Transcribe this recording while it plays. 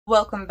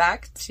Welcome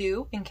back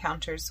to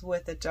Encounters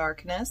with the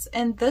Darkness,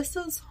 and this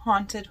is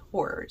Haunted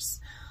Horrors,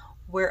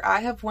 where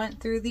I have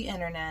went through the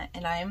internet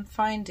and I am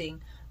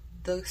finding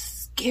the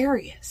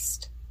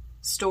scariest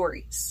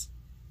stories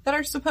that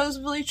are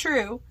supposedly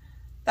true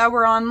that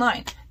were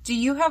online. Do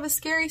you have a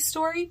scary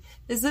story?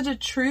 Is it a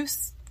true,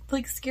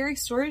 scary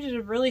story? Did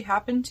it really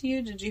happen to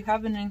you? Did you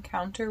have an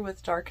encounter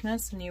with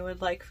darkness and you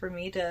would like for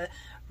me to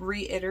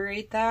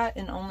reiterate that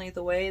in only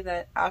the way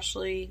that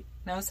Ashley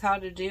knows how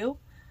to do?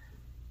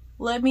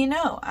 Let me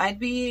know. I'd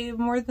be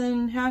more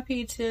than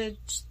happy to.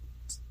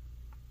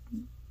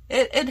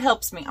 It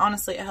helps me.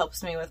 Honestly, it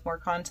helps me with more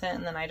content,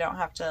 and then I don't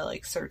have to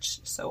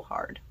search so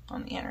hard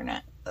on the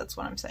internet. That's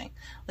what I'm saying.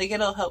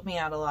 It'll help me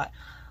out a lot.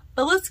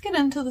 But let's get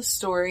into the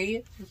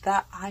story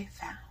that I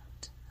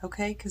found,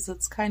 okay? Because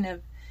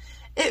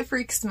it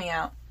freaks me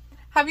out.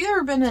 Have you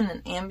ever been in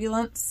an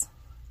ambulance?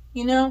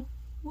 Woo,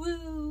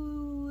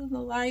 and the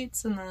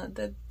lights and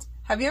the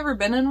have you ever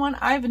been in one?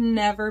 I've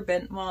never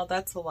been. Well,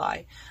 that's a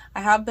lie.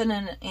 I have been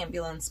in an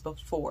ambulance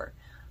before,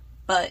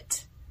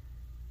 but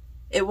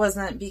it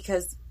wasn't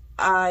because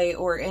I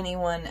or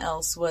anyone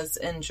else was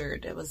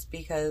injured. It was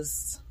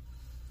because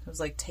it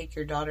was take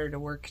your daughter to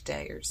work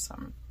day or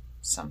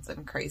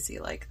something crazy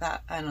like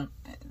that.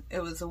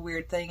 It was a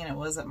weird thing, and it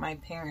wasn't my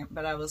parent,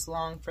 but I was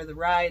along for the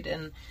ride,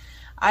 and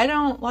I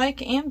don't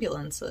like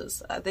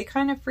ambulances. They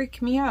kind of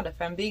freak me out,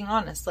 if I'm being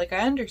honest. I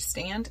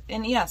understand,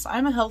 and yes,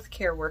 I'm a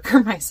healthcare worker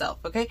myself,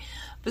 okay?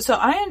 But so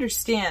I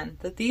understand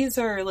that these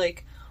are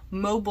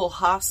mobile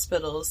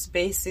hospitals,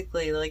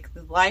 basically,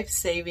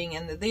 life-saving,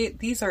 and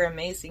these are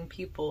amazing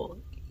people,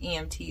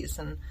 EMTs,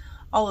 and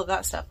all of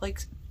that stuff.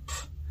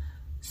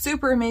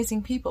 Super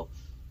amazing people.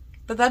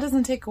 But that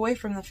doesn't take away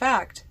from the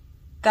fact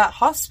that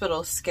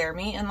hospitals scare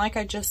me, and like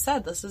I just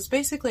said, this is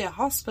basically a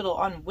hospital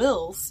on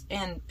wheels,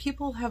 and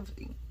people have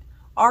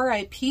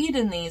RIP'd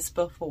in these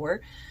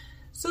before,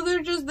 so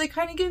they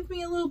kind of give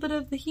me a little bit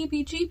of the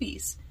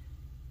heebie-jeebies.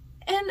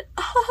 And,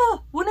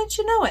 wouldn't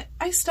you know it,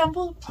 I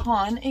stumbled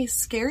upon a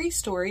scary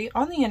story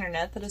on the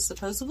internet that is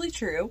supposedly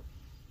true,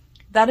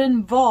 that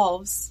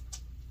involves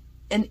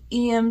an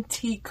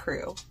EMT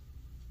crew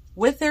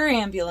with their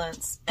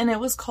ambulance, and it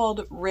was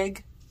called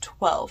Rig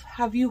 12.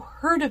 Have you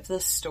heard of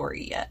this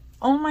story yet?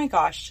 Oh my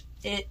gosh,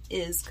 it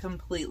is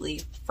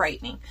completely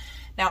frightening.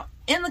 Now,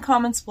 in the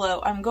comments below,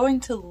 I'm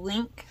going to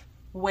link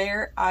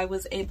where I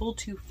was able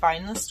to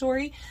find the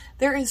story.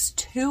 There is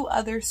 2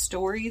 other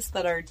stories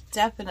that are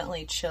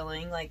definitely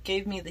chilling,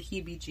 gave me the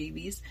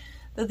heebie-jeebies,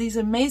 that these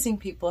amazing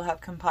people have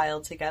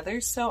compiled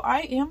together, so I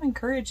am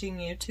encouraging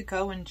you to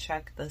go and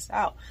check this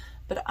out.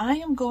 But I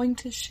am going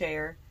to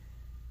share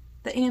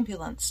the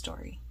ambulance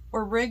story,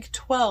 or Rig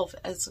 12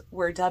 as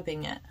we're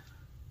dubbing it.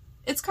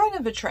 It's kind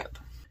of a trip.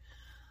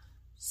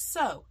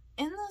 So,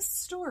 in this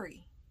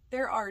story,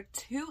 there are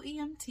 2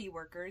 EMT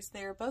workers.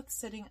 They are both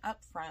sitting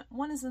up front.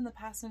 One is in the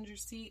passenger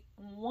seat,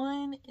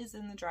 one is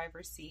in the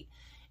driver's seat,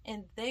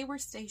 and they were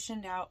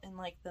stationed out in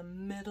the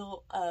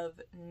middle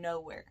of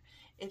nowhere.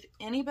 If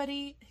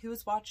anybody who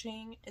is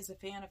watching is a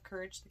fan of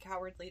Courage the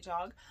Cowardly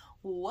Dog,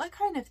 what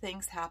kind of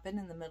things happen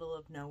in the middle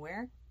of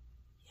nowhere?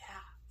 Yeah,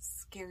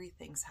 scary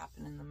things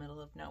happen in the middle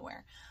of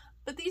nowhere.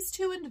 But these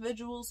 2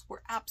 individuals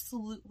were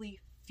absolutely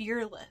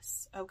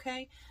fearless,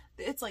 okay?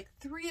 It's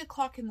 3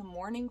 o'clock in the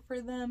morning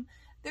for them.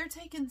 They're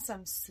taking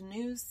some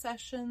snooze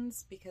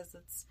sessions because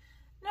it's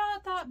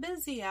not that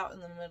busy out in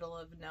the middle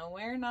of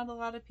nowhere. Not a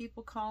lot of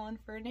people calling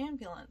for an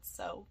ambulance.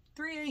 So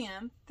 3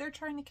 a.m., they're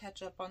trying to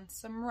catch up on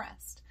some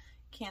rest.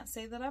 Can't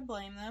say that I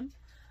blame them.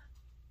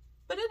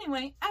 But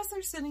anyway, as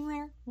they're sitting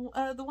there,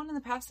 the one in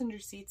the passenger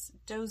seat's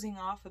dozing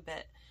off a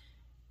bit.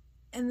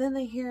 And then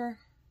they hear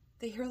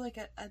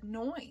a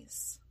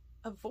noise,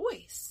 a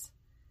voice.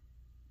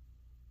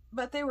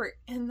 But they were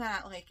in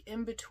that,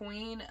 in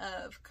between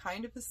of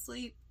kind of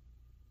asleep,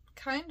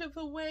 kind of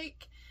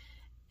awake.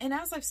 And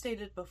as I've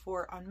stated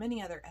before on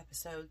many other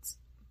episodes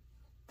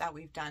that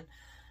we've done,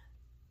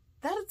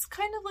 that it's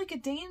kind of a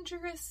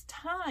dangerous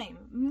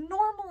time.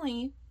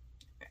 Normally,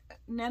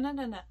 no,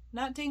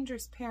 not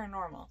dangerous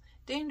paranormal.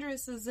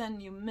 Dangerous as in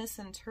you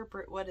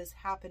misinterpret what is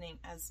happening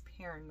as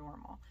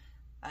paranormal.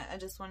 I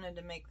just wanted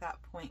to make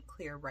that point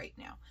clear right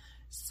now.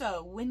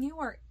 So, when you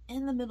are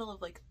in the middle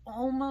of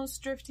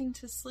almost drifting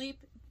to sleep,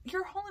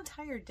 your whole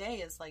entire day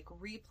is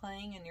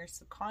replaying in your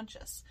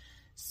subconscious.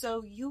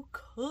 So, you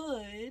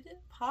could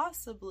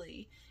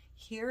possibly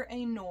hear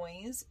a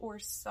noise or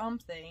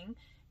something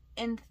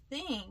and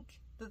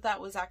think that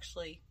that was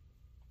actually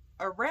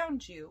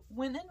around you,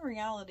 when in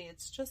reality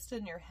it's just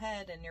in your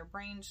head and your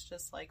brain's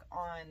just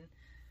on,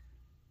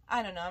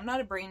 I don't know, I'm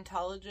not a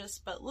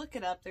braintologist, but look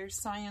it up. There's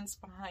science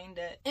behind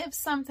it. If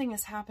something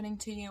is happening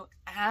to you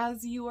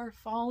as you are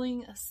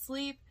falling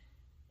asleep,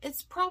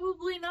 it's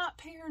probably not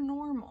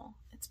paranormal.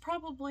 It's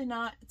probably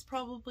not. It's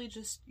probably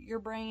just your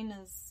brain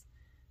is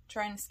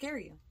trying to scare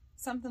you.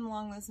 Something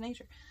along this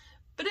nature.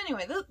 But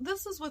anyway,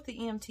 this is what the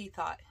EMT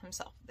thought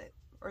himself,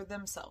 or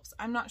themselves.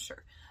 I'm not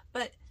sure.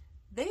 But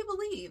they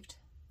believed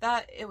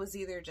that it was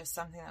either just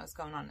something that was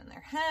going on in their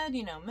head,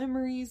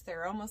 memories,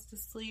 they're almost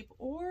asleep,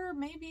 or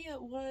maybe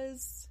it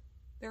was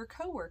their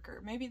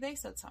coworker. Maybe they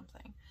said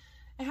something.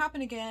 It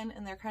happened again,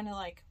 and they're kind of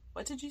like,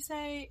 what did you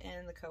say?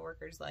 And the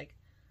coworker's like,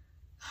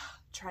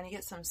 trying to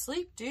get some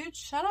sleep, dude,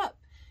 shut up.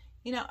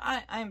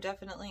 I'm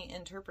definitely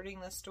interpreting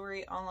this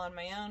story all on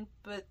my own,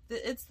 but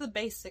it's the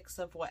basics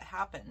of what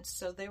happened.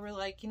 So they were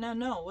like,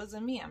 no, it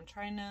wasn't me. I'm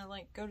trying to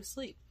go to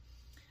sleep.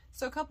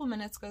 So a couple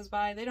minutes goes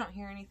by. They don't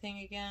hear anything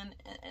again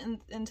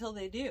until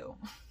they do.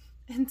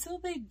 Until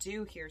they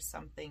do hear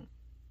something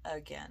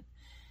again.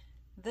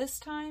 This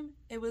time,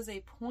 it was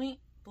a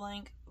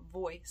point-blank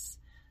voice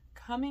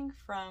coming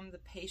from the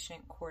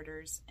patient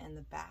quarters in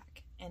the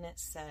back. And it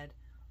said,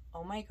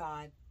 "Oh my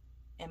God,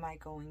 am I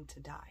going to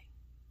die?"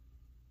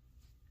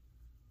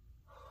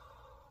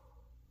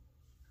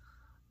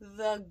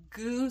 The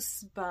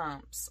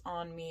goosebumps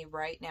on me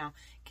right now.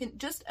 Can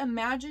just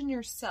imagine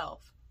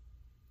yourself,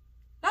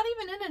 not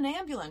even in an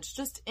ambulance,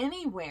 just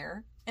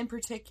anywhere in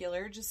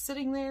particular, just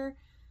sitting there,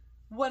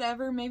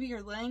 whatever, maybe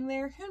you're laying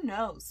there, who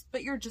knows,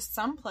 but you're just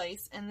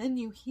someplace, and then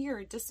you hear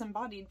a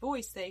disembodied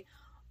voice say,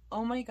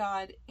 "Oh my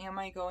God, am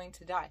I going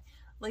to die?"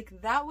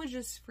 That would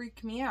just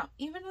freak me out.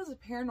 Even as a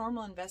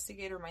paranormal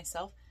investigator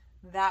myself,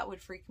 that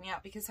would freak me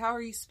out, because how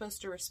are you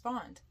supposed to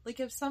respond?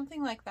 If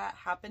something like that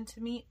happened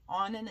to me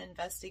on an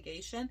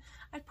investigation,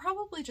 I'd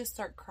probably just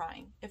start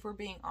crying, if we're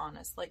being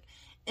honest.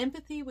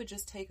 Empathy would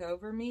just take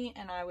over me,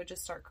 and I would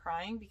just start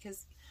crying,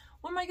 because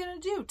what am I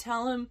going to do?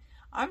 Tell them,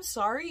 "I'm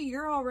sorry,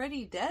 you're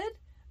already dead"?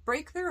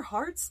 Break their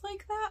hearts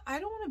like that? I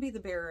don't want to be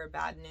the bearer of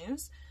bad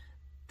news.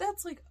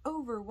 That's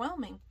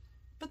overwhelming.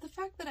 But the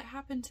fact that it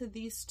happened to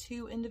these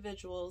two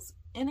individuals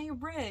in a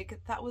rig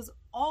that was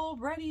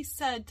already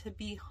said to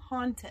be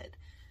haunted,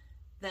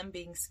 them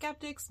being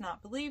skeptics,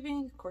 not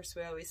believing, of course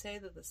we always say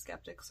that the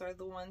skeptics are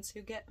the ones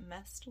who get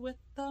messed with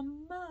the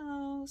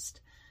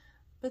most,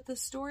 but the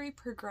story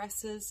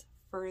progresses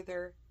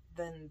further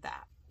than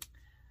that.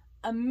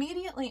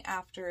 Immediately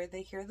after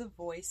they hear the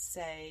voice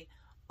say,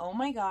 "Oh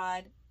my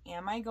God,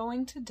 am I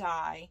going to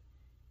die?"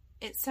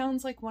 it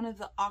sounds like one of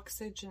the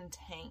oxygen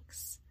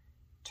tanks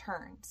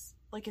turns.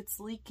 It's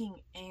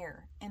leaking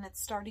air, and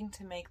it's starting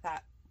to make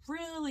that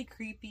really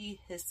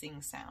creepy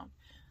hissing sound.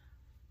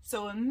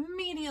 So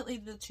immediately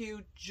the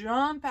two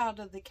jump out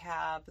of the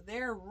cab.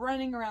 They're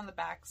running around the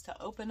backs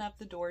to open up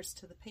the doors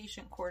to the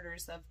patient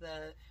quarters of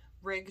the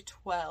Rig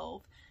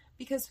 12,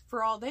 because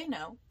for all they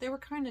know, they were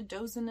kind of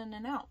dozing in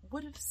and out.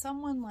 What if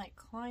someone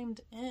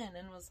climbed in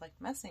and was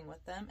messing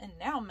with them, and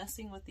now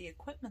messing with the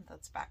equipment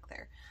that's back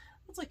there?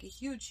 That's a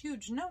huge,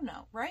 huge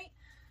no-no, right?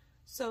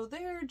 So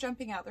they're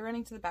jumping out, they're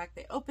running to the back,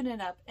 they open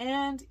it up,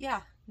 and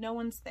yeah, no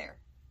one's there.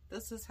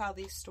 This is how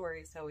these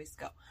stories always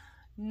go.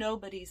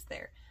 Nobody's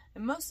there.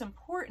 And most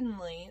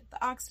importantly,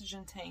 the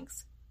oxygen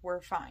tanks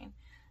were fine.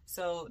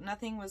 So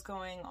nothing was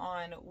going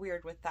on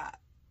weird with that.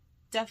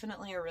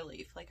 Definitely a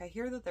relief. I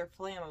hear that they're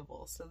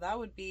flammable, so that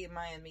would be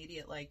my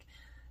immediate,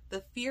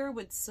 the fear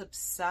would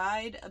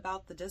subside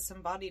about the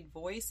disembodied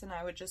voice, and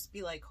I would just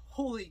be like,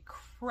 holy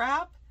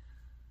crap,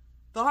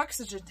 the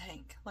oxygen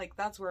tank.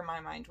 That's where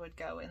my mind would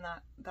go in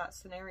that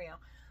scenario.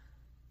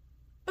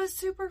 But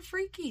super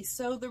freaky.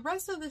 So the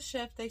rest of the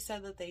shift, they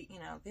said that they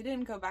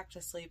didn't go back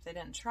to sleep. They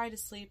didn't try to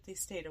sleep. They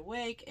stayed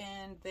awake,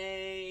 and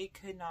they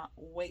could not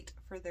wait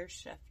for their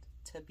shift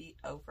to be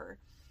over.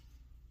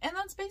 And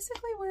that's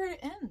basically where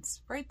it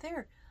ends, right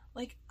there.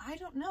 I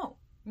don't know.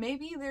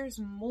 Maybe there's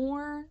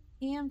more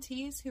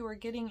EMTs who are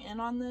getting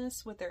in on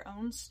this with their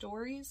own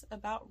stories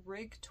about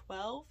Rig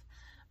 12.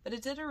 But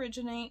it did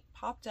originate,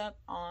 popped up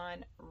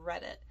on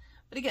Reddit.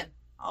 But again,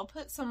 I'll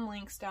put some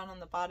links down on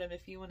the bottom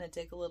if you want to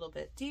dig a little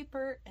bit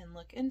deeper and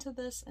look into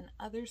this and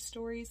other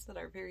stories that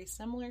are very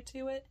similar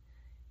to it.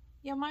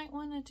 You might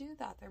want to do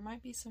that. There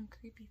might be some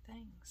creepy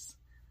things.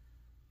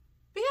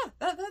 But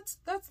yeah,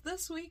 that's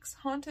this week's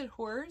Haunted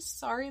Horrors.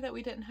 Sorry that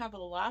we didn't have a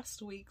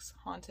last week's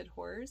Haunted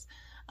Horrors.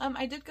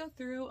 I did go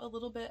through a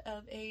little bit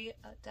of a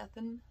death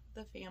in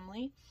the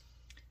family.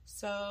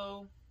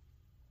 So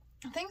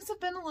things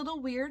have been a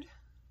little weird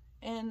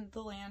in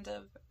the land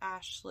of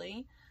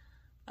Ashley.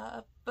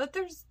 But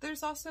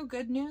there's also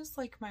good news.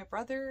 My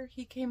brother,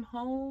 he came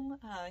home.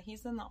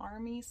 He's in the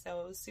Army, so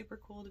it was super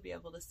cool to be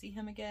able to see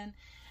him again.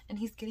 And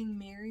he's getting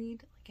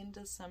married in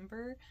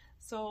December.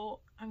 So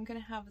I'm going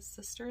to have a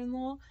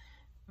sister-in-law.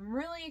 I'm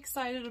really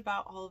excited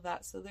about all of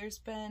that. So there's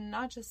been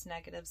not just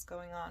negatives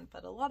going on,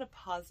 but a lot of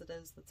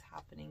positives that's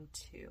happening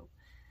too.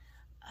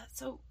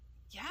 So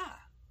yeah,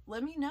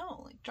 let me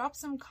know. Drop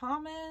some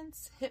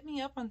comments, hit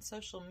me up on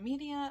social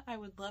media. I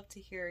would love to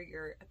hear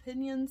your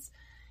opinions.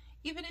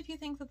 Even if you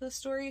think that the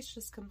story is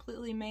just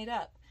completely made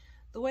up.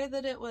 The way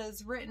that it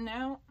was written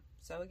out,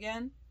 so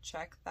again,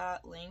 check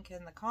that link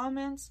in the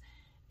comments.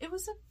 It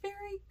was a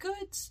very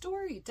good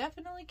story.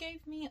 Definitely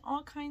gave me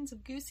all kinds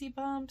of goosey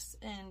bumps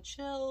and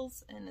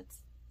chills, and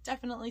it's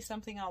definitely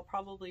something I'll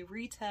probably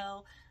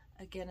retell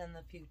again in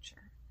the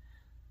future.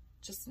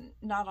 Just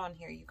not on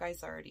here. You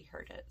guys already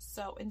heard it.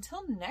 So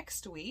until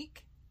next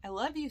week, I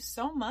love you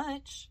so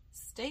much.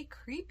 Stay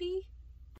creepy.